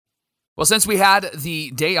Well, since we had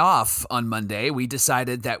the day off on Monday, we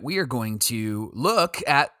decided that we are going to look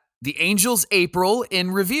at the Angels April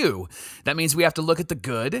in review. That means we have to look at the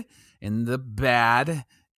good and the bad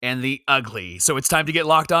and the ugly. So it's time to get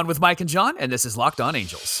locked on with Mike and John, and this is Locked On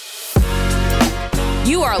Angels.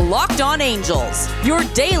 You are Locked On Angels, your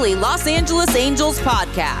daily Los Angeles Angels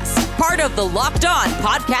podcast. Part of the Locked On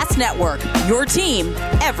Podcast Network, your team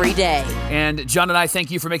every day. And John and I thank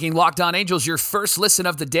you for making Locked On Angels your first listen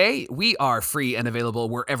of the day. We are free and available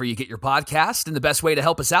wherever you get your podcast. And the best way to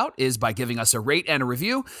help us out is by giving us a rate and a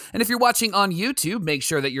review. And if you're watching on YouTube, make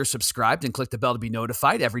sure that you're subscribed and click the bell to be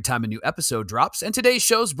notified every time a new episode drops. And today's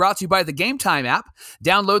show is brought to you by the Game Time app.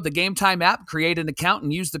 Download the Game Time app, create an account,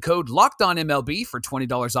 and use the code LOCKEDONMLB for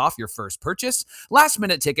 $20 off your first purchase. Last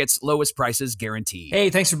minute tickets, lowest prices guaranteed. Hey,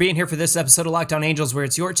 thanks for being here for this episode of Locked On Angels, where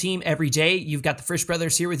it's your team every day. You've got the Frisch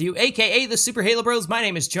Brothers here with you, aka the Super Halo Bros. My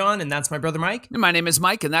name is John, and that's my brother Mike. And my name is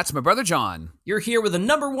Mike, and that's my brother John. You're here with the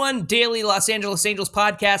 #1 daily Los Angeles Angels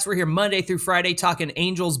podcast. We're here Monday through Friday talking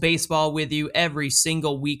Angels baseball with you every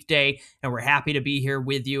single weekday, and we're happy to be here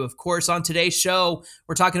with you. Of course, on today's show,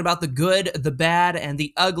 we're talking about the good, the bad, and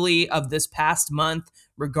the ugly of this past month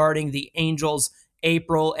regarding the Angels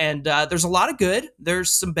April. And there's a lot of good,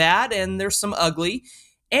 there's some bad, and there's some ugly.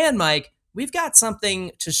 And Mike, we've got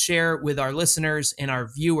something to share with our listeners and our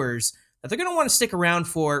viewers that they're going to want to stick around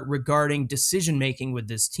for regarding decision-making with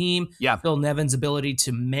this team. Yeah. Phil Nevin's ability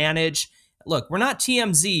to manage. Look, we're not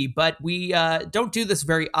TMZ, but we don't do this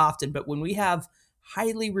very often. But when we have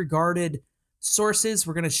highly regarded sources,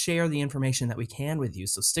 we're going to share the information that we can with you.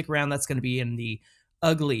 So stick around. That's going to be in the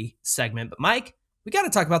ugly segment. But Mike, we got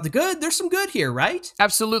to talk about the good. There's some good here, right?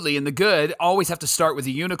 Absolutely. And the good, always have to start with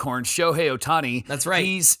the unicorn, Shohei Ohtani. That's right.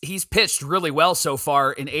 He's pitched really well so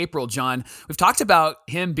far in April, John. We've talked about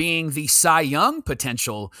him being the Cy Young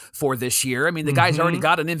potential for this year. I mean, the guy's already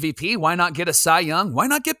got an MVP. Why not get a Cy Young? Why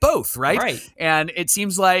not get both, right? Right. And it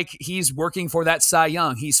seems like he's working for that Cy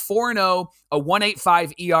Young. He's 4-0, a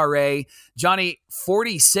 1.85 ERA. Johnny,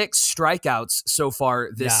 46 strikeouts so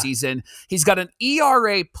far this season. He's got an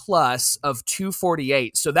ERA plus of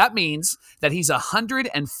 2.48. So that means that he's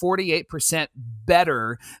 148%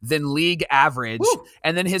 better than league average. Woo.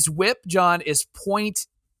 And then his whip, John, is 0.8.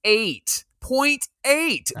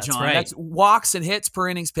 0.8, John. Right. That's walks and hits per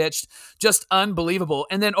innings pitched. Just unbelievable.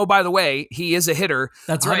 And then, oh, by the way, he is a hitter.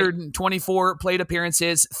 That's right. 124 plate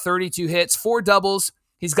appearances, 32 hits, 4 doubles.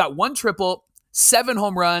 He's got 1 triple, 7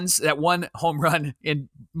 home runs. That 1 home run in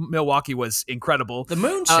Milwaukee was incredible. The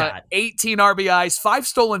moonshot. 18 RBIs, 5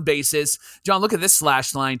 stolen bases. John, look at this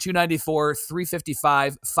slash line: 294,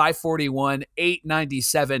 355, 541,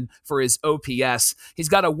 897 for his OPS. He's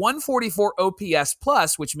got a 144 OPS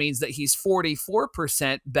plus, which means that he's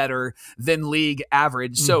 44% better than league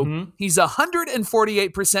average. So he's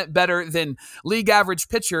 148% better than league average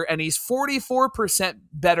pitcher, and he's 44%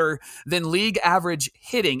 better than league average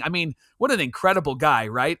hitting. I mean, what an incredible guy,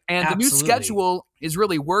 right? And Absolutely. The new schedule is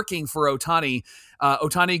really working for Ohtani.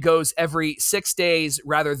 Ohtani goes every 6 days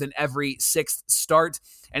rather than every 6th start.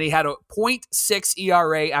 And he had a 0.6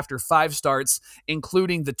 ERA after 5 starts,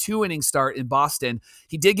 including the 2-inning start in Boston.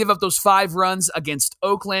 He did give up those 5 runs against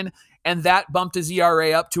Oakland, and that bumped his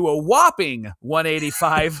ERA up to a whopping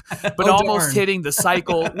 185, but almost hitting the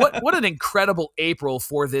cycle. What an incredible April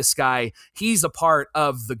for this guy. He's a part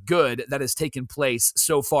of the good that has taken place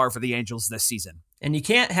so far for the Angels this season. And you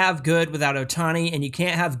can't have good without Ohtani, and you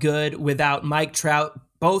can't have good without Mike Trout.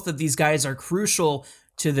 Both of these guys are crucial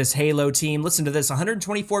to this Halo team. Listen to this: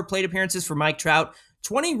 124 plate appearances for Mike Trout,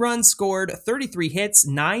 20 runs scored, 33 hits,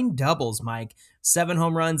 9 doubles, Mike, 7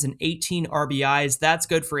 home runs, and 18 RBIs. That's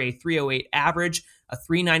good for a 308 average, a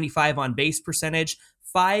 395 on base percentage,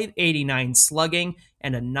 589 slugging,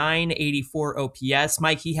 and a 984 OPS.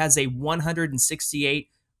 Mike, he has a 168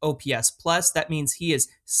 OPS plus. That means he is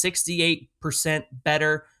 68%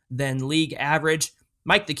 better than league average.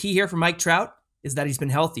 Mike, the key here for Mike Trout is that he's been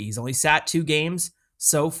healthy. He's only sat 2 games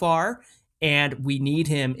so far, and we need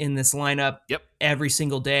him in this lineup every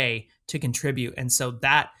single day to contribute. And so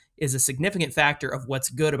that is a significant factor of what's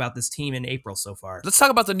good about this team in April so far. Let's talk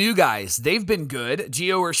about the new guys. They've been good.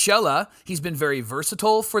 Gio Urshela, he's been very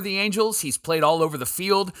versatile for the Angels. He's played all over the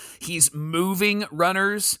field. He's moving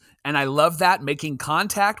runners And I love that, making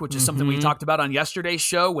contact, which is something we talked about on yesterday's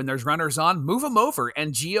show. When there's runners on, move them over.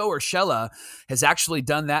 And Gio Urshela has actually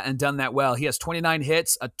done that and done that well. He has 29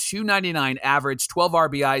 hits, a 299 average, 12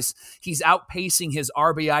 RBIs. He's outpacing his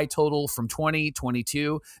RBI total from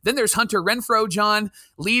 2022. Then there's Hunter Renfroe, John,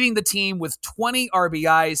 leading the team with 20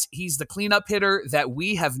 RBIs. He's the cleanup hitter that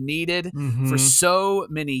we have needed for so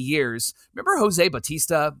many years. Remember Jose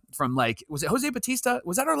Batista from was it Jose Batista?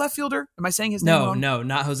 Was that our left fielder? Am I saying his name wrong? No,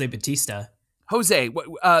 not Jose Batista. Jose,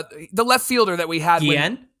 the left fielder that we had.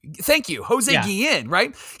 Guillen? Thank you. Jose Guillen,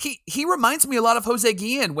 right? He reminds me a lot of Jose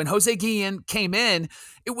Guillen. When Jose Guillen came in,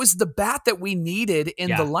 it was the bat that we needed in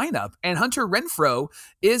the lineup. And Hunter Renfroe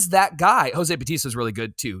is that guy. Jose Batista is really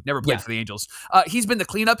good too. Never played for the Angels. He's been the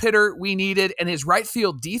cleanup hitter we needed. And his right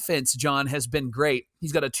field defense, John, has been great.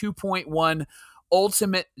 He's got a 2.1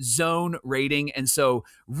 ultimate zone rating. And so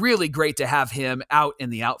really great to have him out in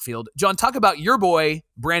the outfield. John, talk about your boy,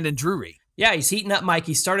 Brandon Drury. Yeah, he's heating up, Mike.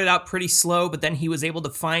 He started out pretty slow, but then he was able to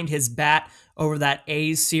find his bat over that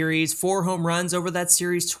A's series. 4 home runs over that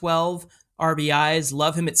series, 12 RBIs.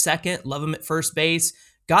 Love him at second, love him at first base.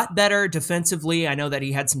 Got better defensively. I know that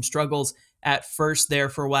he had some struggles at first there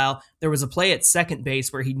for a while. There was a play at second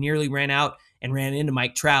base where he nearly ran out and ran into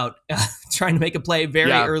Mike Trout trying to make a play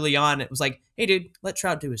very early on. It was like, hey, dude, let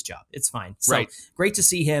Trout do his job. It's fine. So great to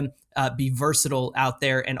see him be versatile out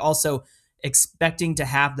there, and also expecting to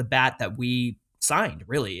have the bat that we signed.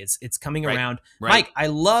 Really, it's coming around. Mike, I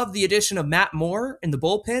love the addition of Matt Moore in the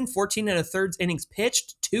bullpen. 14 1/3 innings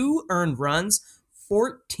pitched, 2 earned runs,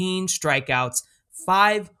 14 strikeouts,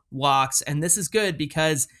 5 walks. And this is good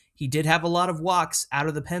because he did have a lot of walks out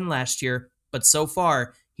of the pen last year, but so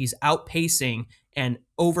far he's outpacing and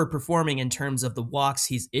overperforming in terms of the walks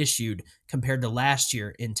he's issued compared to last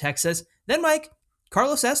year in Texas. Then, Mike,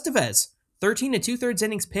 Carlos Estevez, 13 2/3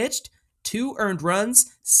 innings pitched, 2 earned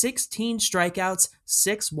runs, 16 strikeouts,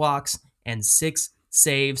 6 walks, and 6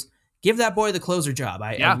 saves. Give that boy the closer job.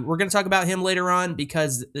 We're going to talk about him later on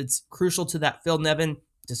because it's crucial to that Phil Nevin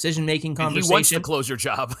decision-making conversation. And he wants the closer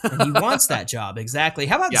job. And he wants that job, exactly.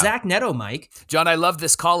 How about Zach Neto, Mike? John, I love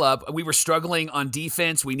this call-up. We were struggling on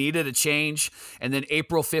defense. We needed a change. And then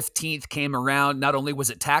April 15th came around. Not only was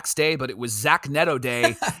it tax day, but it was Zach Neto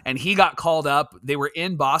day. And he got called up. They were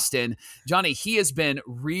in Boston. Johnny, he has been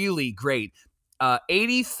really great.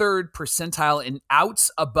 83rd percentile in outs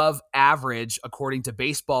above average, according to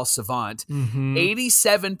Baseball Savant,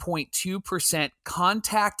 87.2%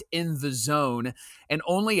 contact in the zone, and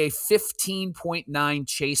only a 15.9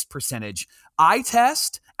 chase percentage. Eye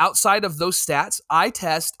test, outside of those stats, eye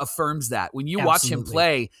test affirms that. When you watch him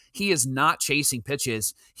play, he is not chasing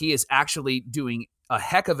pitches. He is actually doing a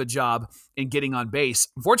heck of a job in getting on base.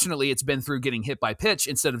 Unfortunately, it's been through getting hit by pitch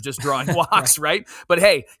instead of just drawing walks, right? But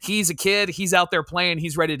hey, he's a kid. He's out there playing.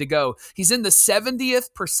 He's ready to go. He's in the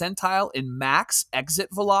 70th percentile in max exit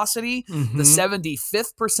velocity, the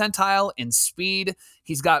 75th percentile in speed.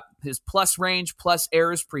 He's got his plus range, plus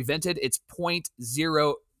errors prevented. It's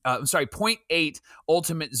 0.8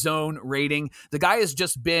 ultimate zone rating. The guy has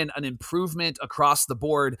just been an improvement across the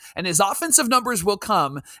board, and his offensive numbers will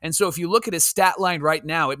come. And so if you look at his stat line right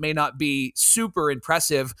now, it may not be super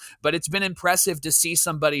impressive, but it's been impressive to see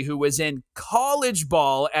somebody who was in college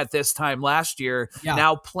ball at this time last year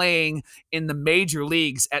now playing in the major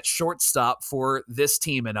leagues at shortstop for this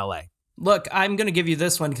team in LA. Look, I'm going to give you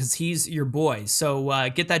this one because he's your boy. So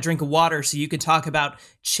get that drink of water so you can talk about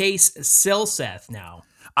Chase Silseth now.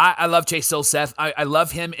 I love Chase Silseth. I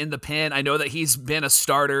love him in the pen. I know that he's been a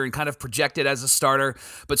starter and kind of projected as a starter,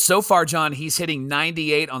 but so far, John, he's hitting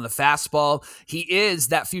 98 on the fastball. He is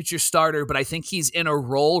that future starter, but I think he's in a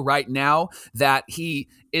role right now that he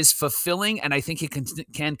is fulfilling, and I think he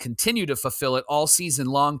can continue to fulfill it all season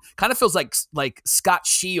long. Kind of feels like Scott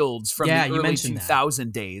Shields from the early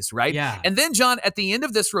 2000 days, right? Yeah. And then, John, at the end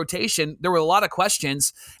of this rotation, there were a lot of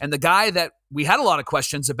questions, and the guy that we had a lot of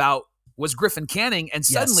questions about was Griffin Canning, and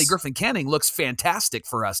suddenly Griffin Canning looks fantastic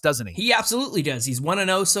for us, doesn't he? He absolutely does. He's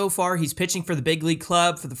 1-0 so far. He's pitching for the big league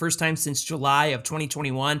club for the first time since July of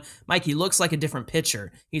 2021. Mike, he looks like a different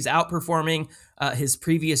pitcher. He's outperforming his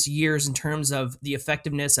previous years in terms of the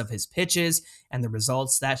effectiveness of his pitches and the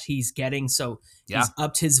results that he's getting. So he's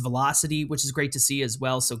upped his velocity, which is great to see as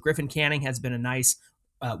well. So Griffin Canning has been a nice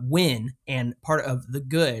win and part of the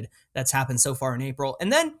good that's happened so far in April.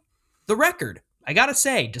 And then the record. I gotta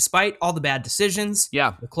say, despite all the bad decisions,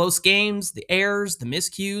 the close games, the errors, the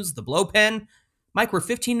miscues, the blow pen, Mike, we're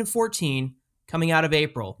 15-14 coming out of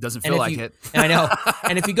April. Doesn't feel like it. I know.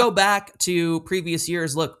 And if you go back to previous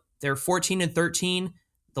years, look, they're 14-13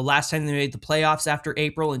 the last time they made the playoffs after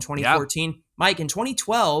April in 2014. Mike, in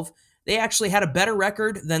 2012, they actually had a better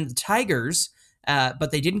record than the Tigers,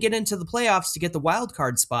 but they didn't get into the playoffs to get the wild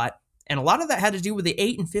card spot. And a lot of that had to do with the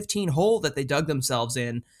 8-15 hole that they dug themselves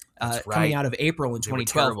in coming out of April in 2012.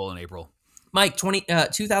 They were terrible in April. Mike,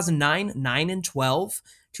 2009, 9-12.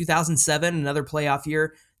 2007, another playoff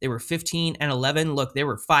year, they were 15-11. Look, they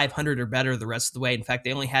were 500 or better the rest of the way. In fact,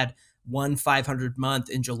 they only had one 500 month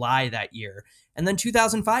in July that year. And then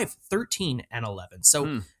 2005, 13-11.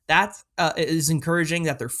 So that is encouraging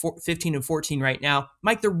that they're 15-14 right now.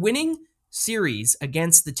 Mike, they're winning series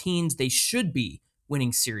against the teams they should be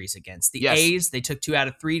winning series against. The A's, they took 2 out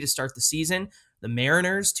of 3 to start the season. The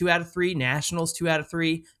Mariners, 2 out of 3. Nationals, 2 out of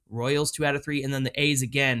 3. Royals, 2 out of 3. And then the A's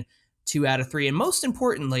again, 2 out of 3. And most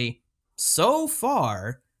importantly, so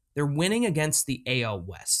far, they're winning against the AL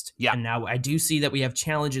West. Yeah. And now I do see that we have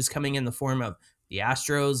challenges coming in the form of the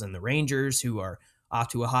Astros and the Rangers, who are off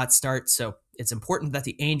to a hot start. So it's important that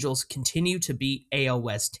the Angels continue to beat AL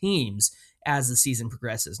West teams as the season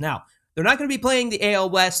progresses. Now, they're not going to be playing the AL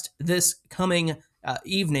West this coming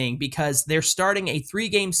evening because they're starting a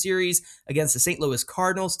 3-game series against the St. Louis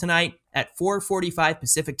Cardinals tonight at 4:45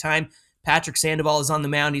 Pacific time. Patrick Sandoval is on the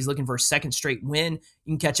mound. He's looking for a second straight win.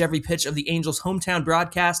 You can catch every pitch of the Angels' hometown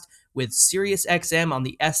broadcast with SiriusXM on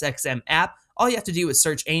the SXM app. All you have to do is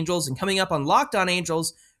search Angels. And coming up on Locked On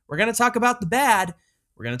Angels, we're going to talk about the bad,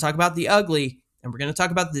 we're going to talk about the ugly, and we're going to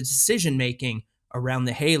talk about the decision-making around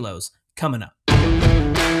the Halos coming up.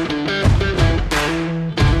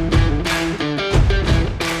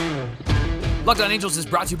 Locked On Angels is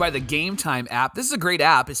brought to you by the Game Time app. This is a great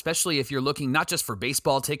app, especially if you're looking not just for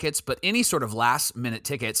baseball tickets, but any sort of last-minute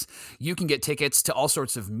tickets. You can get tickets to all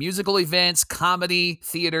sorts of musical events, comedy,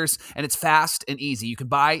 theaters, and it's fast and easy. You can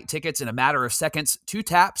buy tickets in a matter of seconds, 2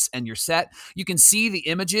 taps, and you're set. You can see the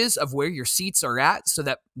images of where your seats are at so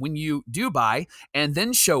that when you do buy and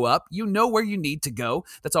then show up, you know where you need to go.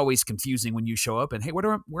 That's always confusing when you show up and, hey,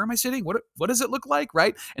 where am I sitting? What does it look like,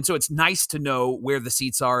 right? And so it's nice to know where the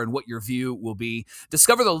seats are and what your view will be.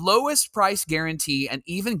 Discover the lowest price guarantee and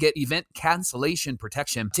even get event cancellation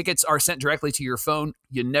protection. Tickets are sent directly to your phone.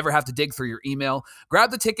 You never have to dig through your email.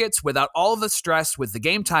 Grab the tickets without all of the stress with the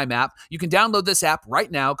Game Time app. You can download this app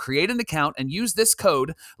right now, create an account, and use this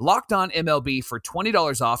code LOCKEDONMLB for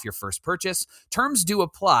 $20 off your first purchase. Terms do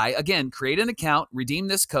apply. Again, create an account, redeem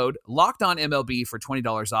this code LOCKEDONMLB for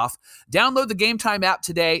 $20 off. Download the Game Time app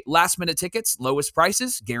today. Last minute tickets, lowest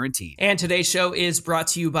prices guaranteed. And today's show is brought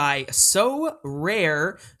to you by So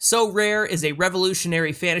Rare. So Rare is a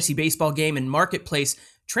revolutionary fantasy baseball game and marketplace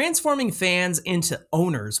transforming fans into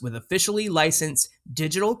owners with officially licensed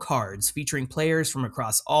digital cards featuring players from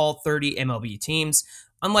across all 30 MLB teams.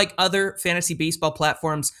 Unlike other fantasy baseball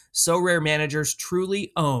platforms, So Rare managers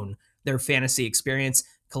truly own their fantasy experience,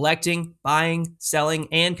 collecting, buying, selling,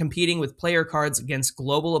 and competing with player cards against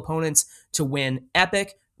global opponents to win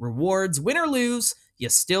epic rewards. Win or lose, you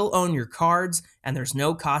still own your cards, and there's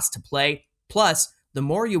no cost to play. Plus, the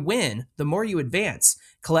more you win, the more you advance,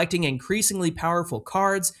 collecting increasingly powerful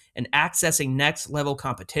cards and accessing next-level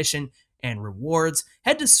competition and rewards.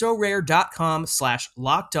 Head to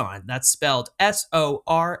sorare.com/lockedon. That's spelled SORARE.com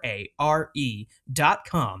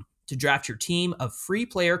to draft your team of free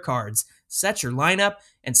player cards, set your lineup,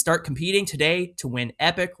 and start competing today to win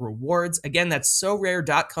epic rewards. Again, that's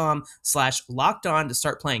sorare.com/lockedon to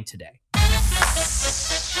start playing today.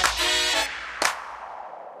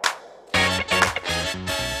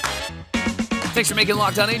 Thanks for making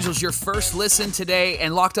Locked On Angels your first listen today,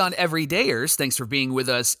 and Locked On Everydayers, thanks for being with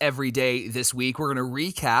us every day this week. We're going to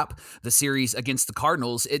recap the series against the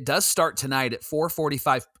Cardinals. It does start tonight at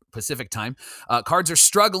 4:45 Pacific time. Cards are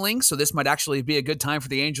struggling, so this might actually be a good time for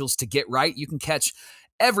the Angels to get right. You can catch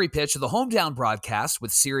every pitch of the hometown broadcast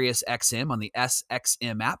with SiriusXM on the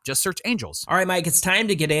SXM app. Just search Angels. All right, Mike, it's time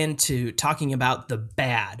to get into talking about the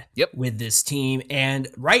bad with this team. And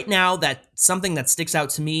right now, that's something that sticks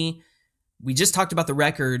out to me. We just talked about the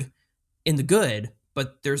record in the good,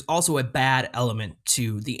 but there's also a bad element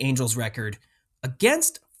to the Angels' record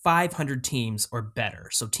against 500 teams or better.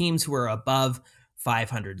 So teams who are above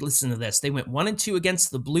 500. Listen to this. They went 1-2 against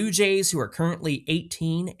the Blue Jays, who are currently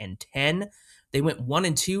 18-10. They went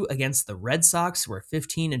 1-2 against the Red Sox, who are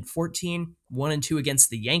 15-14. 1-2 against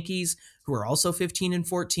the Yankees, who are also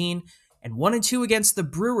 15-14. And 1-2 against the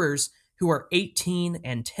Brewers, who are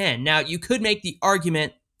 18-10. Now, you could make the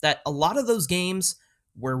argument that a lot of those games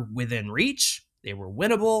were within reach, they were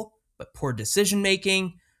winnable, but poor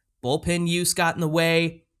decision-making, bullpen use got in the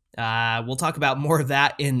way. We'll talk about more of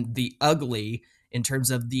that in the ugly in terms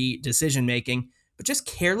of the decision-making, but just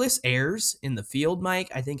careless errors in the field, Mike,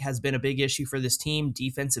 I think has been a big issue for this team.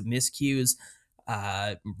 Defensive miscues,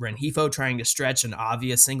 Rengifo trying to stretch an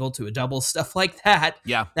obvious single to a double, stuff like that.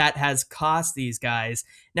 Yeah. That has cost these guys.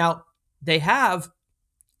 Now, they have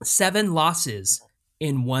 7 losses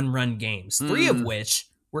in 1-run games, 3 of which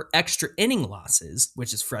were extra inning losses,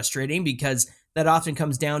 which is frustrating because that often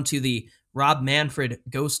comes down to the Rob Manfred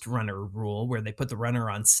ghost runner rule, where they put the runner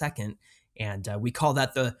on second. And we call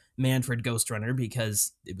that the Manfred ghost runner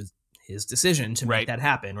because it was his decision to make that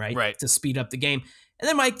happen, right? To speed up the game. And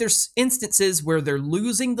then, Mike, there's instances where they're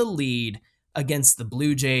losing the lead against the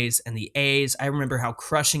Blue Jays and the A's. I remember how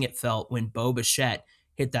crushing it felt when Bo Bichette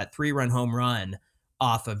hit that 3-run home run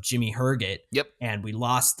off of Jimmy Herget. Yep. And we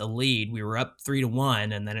lost the lead. We were up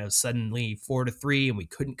 3-1, and then it was suddenly 4-3, and we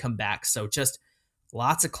couldn't come back. So just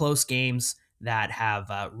lots of close games that have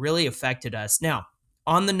really affected us. Now,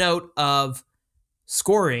 on the note of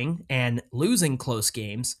scoring and losing close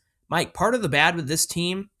games, Mike, part of the bad with this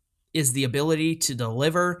team is the ability to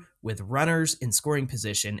deliver with runners in scoring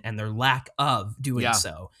position and their lack of doing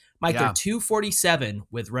so. Mike, they're 247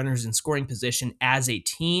 with runners in scoring position as a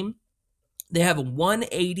team. They have a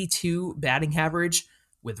 182 batting average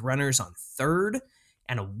with runners on third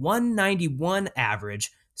and a 191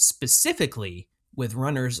 average specifically with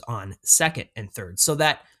runners on second and third. So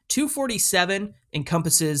that 247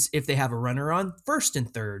 encompasses if they have a runner on first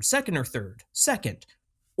and third, second or third, second,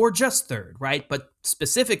 or just third, right? But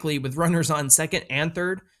specifically with runners on second and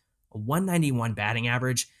third, a 191 batting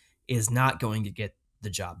average is not going to get the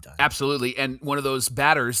job done. Absolutely. And one of those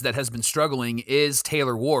batters that has been struggling is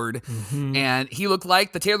Taylor Ward. And he looked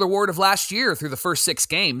like the Taylor Ward of last year through the first 6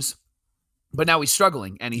 games, but now he's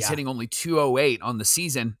struggling and he's hitting only 208 on the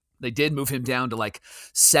season. They did move him down to like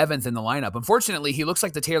 7th in the lineup. Unfortunately, he looks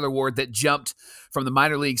like the Taylor Ward that jumped from the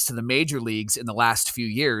minor leagues to the major leagues in the last few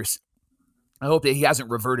years. I hope that he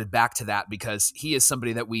hasn't reverted back to that because he is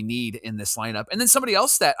somebody that we need in this lineup. And then somebody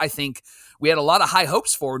else that I think we had a lot of high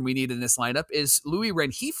hopes for and we need in this lineup is Luis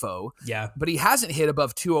Rengifo. Yeah. But he hasn't hit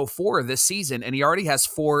above 204 this season, and he already has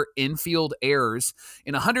 4 infield errors.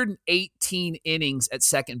 In 118 innings at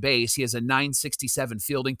second base, he has a .967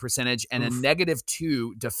 fielding percentage and a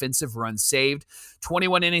 -2 defensive runs saved.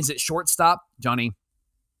 21 innings at shortstop, Johnny,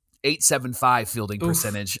 .875 fielding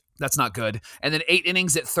percentage. That's not good. And then 8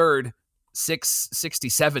 innings at third,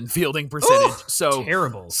 .667 fielding percentage. So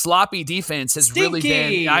terrible. Sloppy defense has really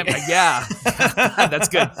been. That's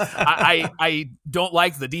good. I don't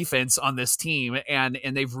like the defense on this team, and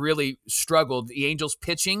they've really struggled. The Angels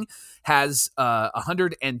pitching has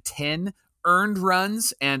 110 earned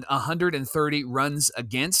runs and 130 runs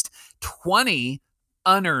against, 20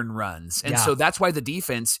 unearned runs. And so that's why the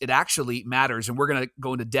defense, it actually matters. And we're going to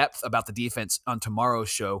go into depth about the defense on tomorrow's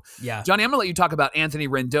show. Yeah. Johnny, I'm going to let you talk about Anthony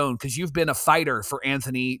Rendon because you've been a fighter for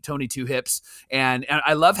Anthony, Tony Two Hips. And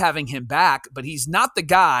I love having him back, but he's not the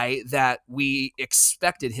guy that we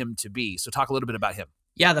expected him to be. So talk a little bit about him.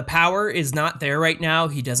 Yeah, the power is not there right now.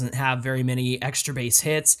 He doesn't have very many extra base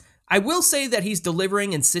hits. I will say that he's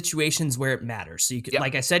delivering in situations where it matters. So you can,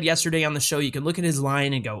 like I said yesterday on the show, you can look at his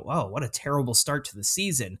line and go, oh, what a terrible start to the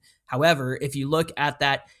season. However, if you look at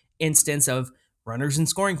that instance of runners in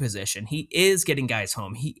scoring position, he is getting guys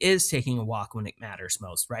home. He is taking a walk when it matters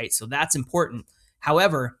most, right? So that's important.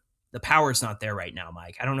 However, the power's not there right now,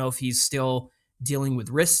 Mike. I don't know if he's still dealing with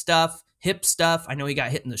wrist stuff, hip stuff. I know he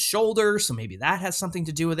got hit in the shoulder, so maybe that has something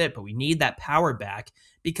to do with it, but we need that power back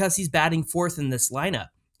because he's batting 4th in this lineup.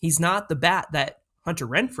 He's not the bat that Hunter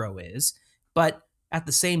Renfroe is, but at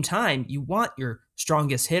the same time, you want your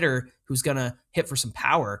strongest hitter who's going to hit for some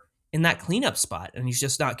power in that cleanup spot, and he's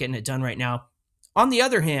just not getting it done right now. On the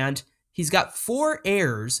other hand, he's got 4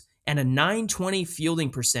 errors and a .920 fielding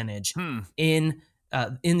percentage in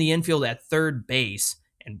the infield at third base,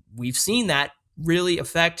 and we've seen that really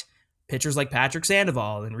affect pitchers like Patrick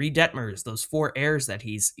Sandoval and Reed Detmers, those 4 errors that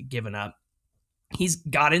he's given up. He's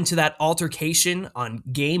got into that altercation on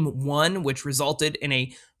game 1, which resulted in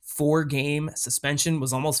a 4-game suspension,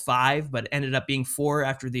 was almost 5, but ended up being 4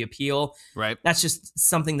 after the appeal. Right. That's just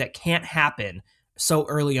something that can't happen so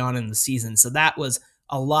early on in the season. So that was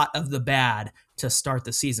a lot of the bad to start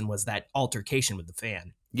the season, was that altercation with the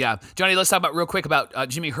fan. Yeah. Johnny, let's talk about real quick about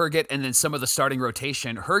Jimmy Herget and then some of the starting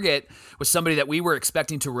rotation. Herget was somebody that we were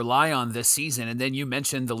expecting to rely on this season. And then you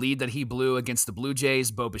mentioned the lead that he blew against the Blue Jays,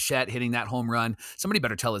 Bo Bichette hitting that home run. Somebody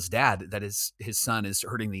better tell his dad that his son is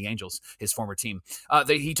hurting the Angels, his former team.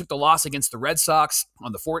 He took the loss against the Red Sox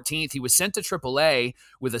on the 14th. He was sent to AAA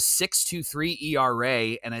with a 6.23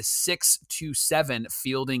 ERA and a 6.27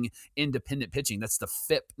 fielding independent pitching. That's the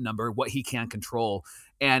FIP number, what he can control.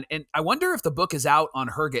 And I wonder if the book is out on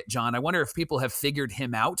Herget, John. I wonder if people have figured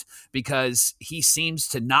him out because he seems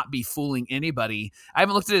to not be fooling anybody. I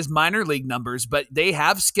haven't looked at his minor league numbers, but they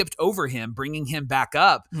have skipped over him, bringing him back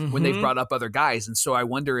up when they've brought up other guys. And so I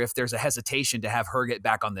wonder if there's a hesitation to have Herget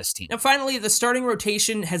back on this team. And finally, the starting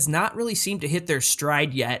rotation has not really seemed to hit their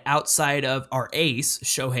stride yet outside of our ace,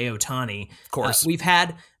 Shohei Ohtani. Of course. We've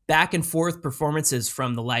had back and forth performances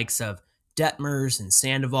from the likes of Detmers and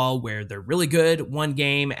Sandoval where they're really good one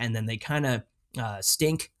game and then they kind of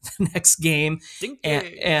stink the next game.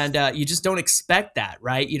 And you just don't expect that,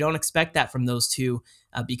 right? You don't expect that from those two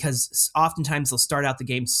because oftentimes they'll start out the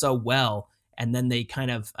game so well and then they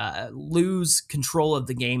kind of lose control of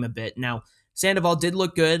the game a bit. Now, Sandoval did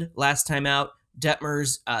look good last time out.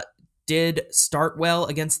 Detmers did start well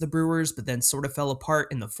against the Brewers, but then sort of fell apart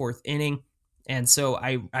in the fourth inning. And so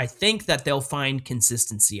I think that they'll find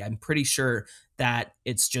consistency. I'm pretty sure that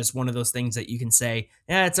it's just one of those things that you can say,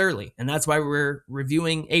 yeah, it's early. And that's why we're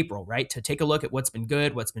reviewing April, right? To take a look at what's been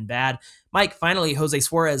good, what's been bad. Mike, finally, Jose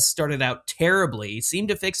Suarez started out terribly, seemed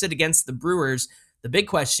to fix it against the Brewers. The big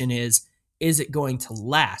question is it going to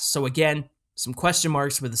last? So again, some question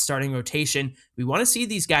marks with the starting rotation. We want to see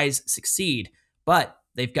these guys succeed, but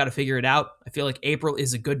they've got to figure it out. I feel like April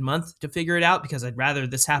is a good month to figure it out because I'd rather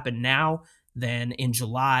this happen now than in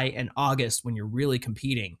July and August when you're really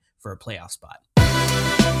competing for a playoff spot.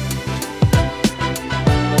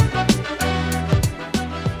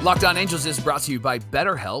 Locked On Angels is brought to you by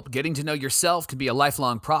BetterHelp. Getting to know yourself can be a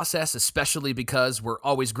lifelong process, especially because we're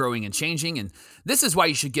always growing and changing. And this is why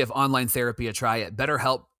you should give online therapy a try at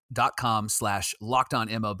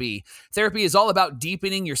BetterHelp.com/LockedOnMLB. Therapy is all about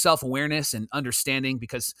deepening your self-awareness and understanding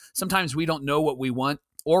because sometimes we don't know what we want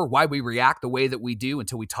or why we react the way that we do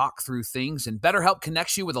until we talk through things. And BetterHelp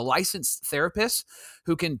connects you with a licensed therapist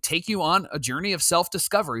who can take you on a journey of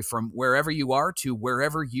self-discovery from wherever you are to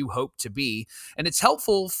wherever you hope to be. And it's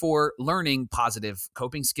helpful for learning positive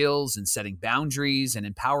coping skills and setting boundaries and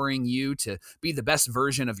empowering you to be the best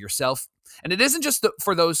version of yourself. And it isn't just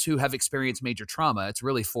for those who have experienced major trauma. It's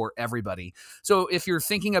really for everybody. So if you're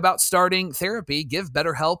thinking about starting therapy, give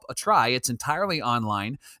BetterHelp a try. It's entirely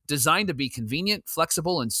online, designed to be convenient,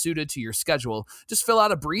 flexible, and suited to your schedule. Just fill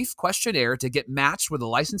out a brief questionnaire to get matched with a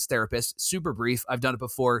licensed therapist. Super brief. I've done it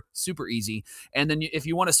before. Super easy. And then if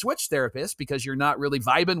you want to switch therapists because you're not really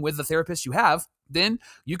vibing with the therapist you have, then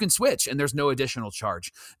you can switch and there's no additional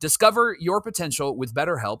charge. Discover your potential with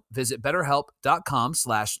BetterHelp. Visit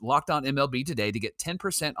BetterHelp.com/LockedOnMLB today to get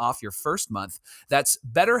 10% off your first month. That's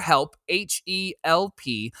BetterHelp,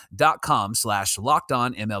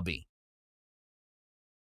 HELP.com/LockedOnMLB.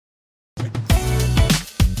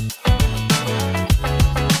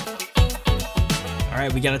 All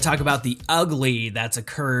right, we got to talk about the ugly that's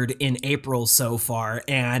occurred in April so far.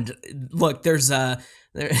 And look, there's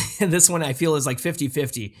this one I feel is like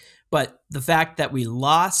 50-50, but the fact that we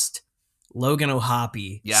lost Logan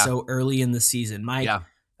O'Hoppe so early in the season, Mike, a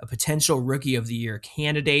potential rookie of the year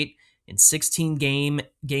candidate in 16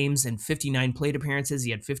 games and 59 plate appearances.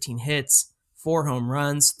 He had 15 hits, 4 home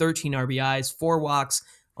runs, 13 RBIs, 4 walks,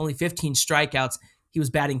 only 15 strikeouts. He was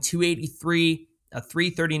batting .283, a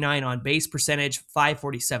 .339 on base percentage,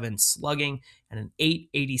 .547 slugging, and an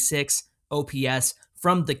 .886 OPS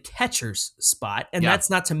from the catcher's spot. And that's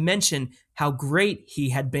not to mention how great he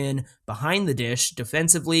had been behind the dish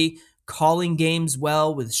defensively, calling games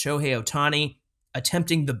well with Shohei Ohtani,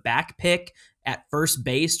 attempting the back pick at first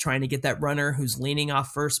base, trying to get that runner who's leaning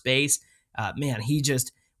off first base. Man, he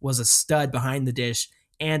just was a stud behind the dish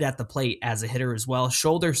and at the plate as a hitter as well.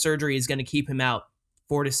 Shoulder surgery is going to keep him out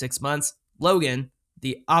 4 to 6 months. Logan,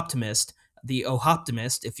 the optimist, the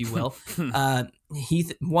O'Hoptimist, if you will,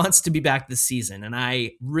 he wants to be back this season, and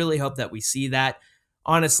I really hope that we see that.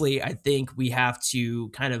 Honestly, I think we have to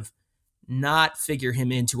kind of not figure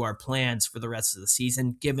him into our plans for the rest of the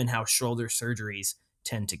season, given how shoulder surgeries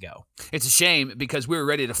tend to go. It's a shame because we were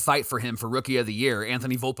ready to fight for him for Rookie of the Year.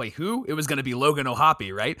 Anthony Volpe, who? It was going to be Logan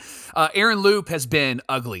O'Hoppe, right? Aaron Loup has been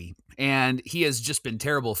ugly, and he has just been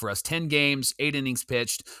terrible for us. 10 games, 8 innings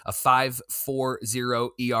pitched, a 5.40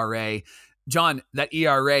 ERA. John, that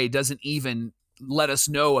ERA doesn't even let us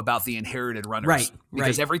know about the inherited runners. Right.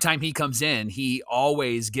 Because every time he comes in, he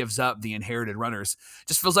always gives up the inherited runners.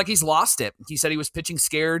 Just feels like he's lost it. He said he was pitching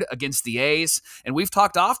scared against the A's. And we've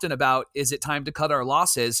talked often about, is it time to cut our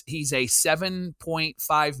losses? He's a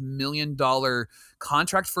 $7.5 million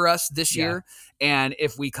contract for us this year. And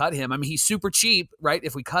if we cut him, I mean, he's super cheap, right?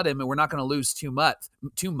 If we cut him and we're not going to lose too much.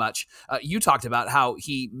 You talked about how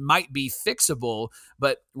he might be fixable,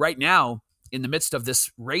 but right now, in the midst of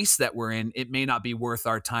this race that we're in, it may not be worth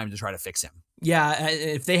our time to try to fix him. Yeah,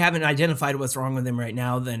 if they haven't identified what's wrong with him right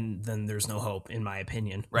now, then there's no hope, in my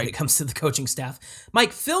opinion, when it comes to the coaching staff.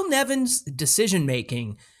 Mike, Phil Nevin's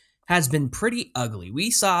decision-making has been pretty ugly.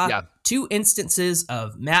 We saw 2 instances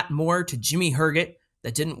of Matt Moore to Jimmy Herget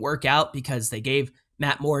that didn't work out because they gave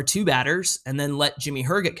Matt Moore 2 batters and then let Jimmy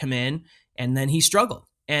Herget come in, and then he struggled.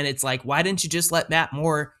 And it's like, why didn't you just let Matt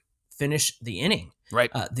Moore finish the inning?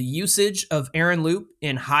 Right. The usage of Aaron Loup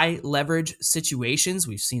in high leverage situations,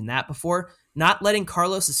 we've seen that before. Not letting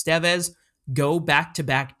Carlos Estevez go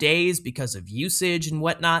back-to-back days because of usage and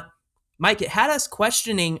whatnot. Mike, it had us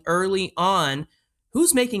questioning early on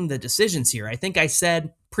who's making the decisions here. I think I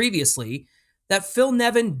said previously that Phil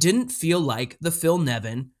Nevin didn't feel like the Phil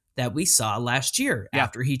Nevin that we saw last year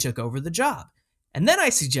after he took over the job. And then I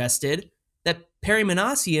suggested that Perry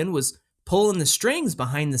Minasian was pulling the strings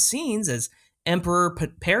behind the scenes as Emperor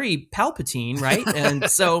Perry Palpatine, right? And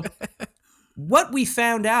so what we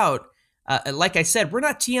found out, like I said, we're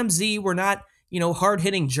not TMZ, we're not,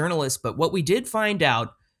 hard-hitting journalists, but what we did find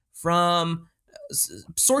out from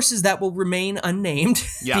sources that will remain unnamed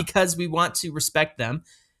because we want to respect them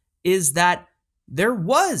is that there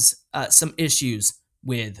was some issues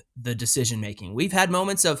with the decision-making. We've had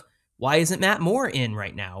moments of, why isn't Matt Moore in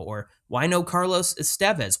right now? Or why no Carlos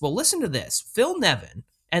Estevez? Well, listen to this. Phil Nevin,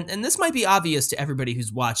 and this might be obvious to everybody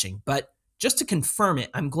who's watching, but just to confirm it,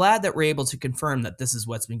 I'm glad that we're able to confirm that this is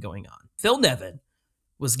what's been going on. Phil Nevin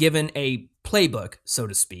was given a playbook, so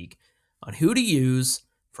to speak, on who to use,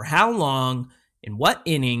 for how long, in what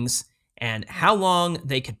innings, and how long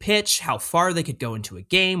they could pitch, how far they could go into a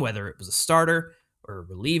game, whether it was a starter or a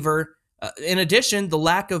reliever. In addition, the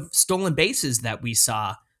lack of stolen bases that we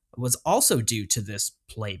saw was also due to this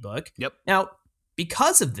playbook. Yep. Now,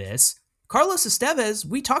 because of this, Carlos Estevez,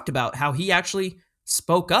 we talked about how he actually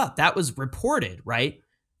spoke up. That was reported, right?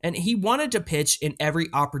 And he wanted to pitch in every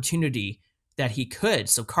opportunity that he could.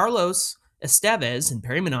 So Carlos Estevez and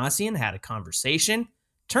Perry Minasian had a conversation.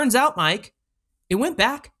 Turns out, Mike, it went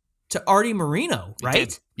back to Artie Moreno,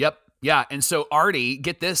 right? Yep. Yeah. And so Artie,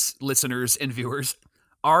 get this, listeners and viewers,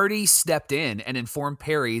 Artie stepped in and informed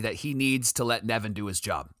Perry that he needs to let Nevin do his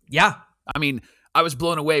job. Yeah. I mean, I was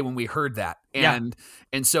blown away when we heard that. And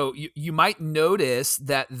so you might notice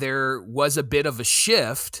that there was a bit of a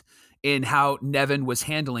shift in how Nevin was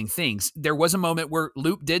handling things. There was a moment where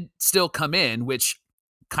Loup did still come in, which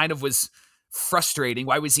kind of was frustrating.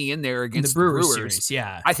 Why was he in there against the Brewers? Series,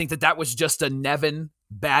 yeah. I think that was just a Nevin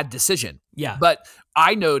bad decision. Yeah. But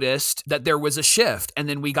I noticed that there was a shift, and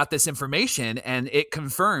then we got this information and it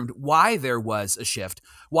confirmed why there was a shift,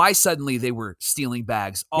 why suddenly they were stealing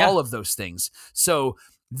bags, all of those things. So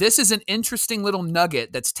this is an interesting little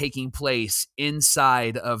nugget that's taking place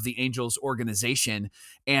inside of the Angels organization.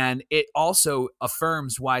 And it also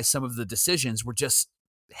affirms why some of the decisions were just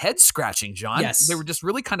head scratching, John. Yes. They were just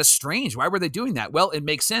really kind of strange. Why were they doing that? Well, it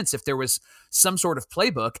makes sense if there was some sort of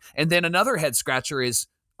playbook. And then another head scratcher is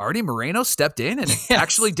Artie Moreno stepped in and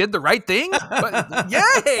actually did the right thing. But,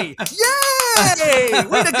 yay! Yay!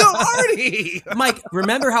 Way to go, Artie! Mike,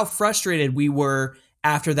 remember how frustrated we were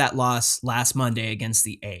after that loss last Monday against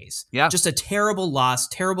the A's? Yeah. Just a terrible loss,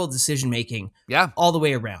 terrible decision-making Yeah. all the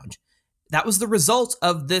way around. That was the result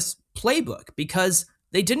of this playbook because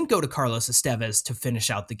they didn't go to Carlos Estevez to finish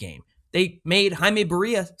out the game. They made Jaime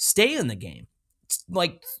Barria stay in the game. It's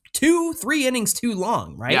like 2-3 innings too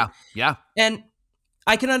long, right? Yeah. Yeah. And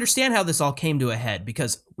I can understand how this all came to a head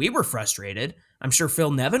because we were frustrated. I'm sure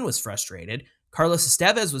Phil Nevin was frustrated. Carlos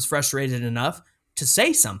Estevez was frustrated enough to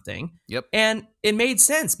say something. Yep. And it made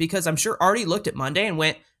sense because I'm sure Artie looked at Monday and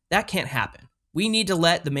went, that can't happen. We need to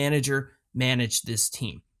let the manager manage this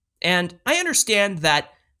team. And I understand that,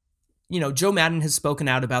 Joe Maddon has spoken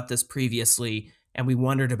out about this previously, and we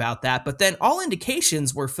wondered about that. But then all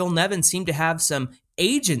indications were Phil Nevin seemed to have some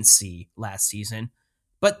agency last season.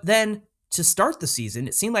 But then to start the season,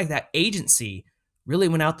 it seemed like that agency really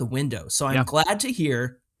went out the window. So I'm glad to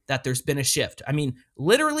hear that there's been a shift. I mean,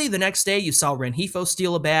 literally the next day you saw Rengifo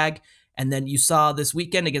steal a bag, and then you saw this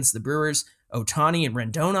weekend against the Brewers, Ohtani and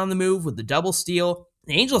Rendon on the move with the double steal.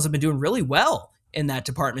 The Angels have been doing really well in that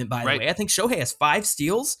department, by the way. I think Shohei has 5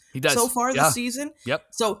 steals so far this season. Yep.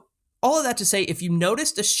 So all of that to say, if you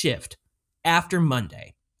noticed a shift after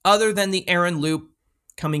Monday, other than the Aaron Loup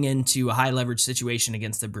coming into a high leverage situation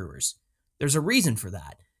against the Brewers, there's a reason for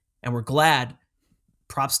that. And we're glad,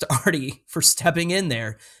 props to Artie for stepping in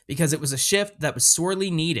there because it was a shift that was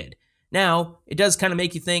sorely needed. Now, it does kind of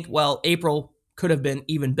make you think, well, April could have been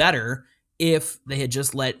even better if they had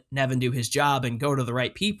just let Nevin do his job and go to the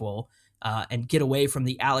right people and get away from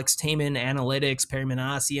the Alex Taman analytics, Perry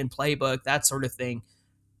Minasian playbook, that sort of thing.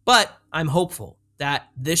 But I'm hopeful that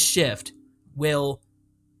this shift will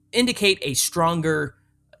indicate a stronger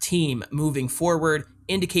team moving forward,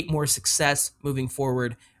 indicate more success moving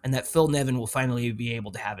forward, and that Phil Nevin will finally be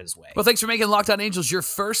able to have his way. Well, thanks for making Locked On Angels your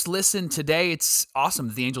first listen today. It's awesome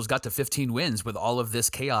that the Angels got to 15 wins with all of this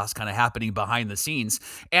chaos kind of happening behind the scenes.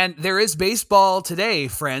 And there is baseball today,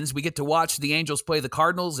 friends. We get to watch the Angels play the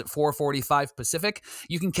Cardinals at 4:45 Pacific.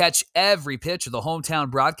 You can catch every pitch of the hometown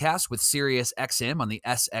broadcast with Sirius XM on the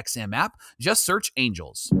SXM app. Just search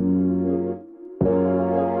Angels.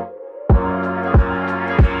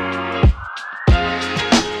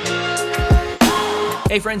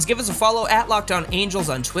 Hey friends, give us a follow at Locked On Angels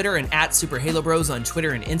on Twitter and at Super Halo Bros on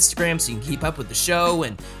Twitter and Instagram so you can keep up with the show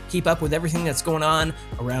and keep up with everything that's going on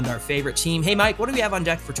around our favorite team. Hey Mike, what do we have on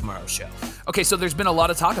deck for tomorrow's show? Okay, so there's been a lot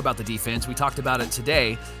of talk about the defense. We talked about it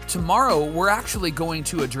today. Tomorrow, we're actually going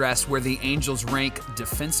to address where the Angels rank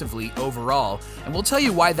defensively overall, and we'll tell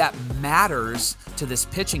you why that matters to this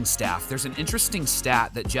pitching staff. There's an interesting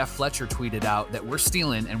stat that Jeff Fletcher tweeted out that we're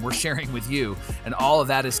stealing and we're sharing with you, and all of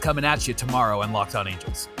that is coming at you tomorrow on Locked On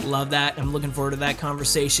Angels. Love that. I'm looking forward to that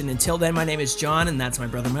conversation. Until then, my name is John, and that's my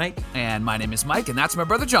brother Mike. And my name is Mike, and that's my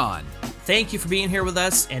brother John. Thank you for being here with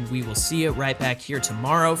us, and we will see you right back here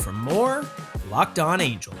tomorrow for more Locked On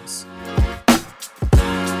Angels.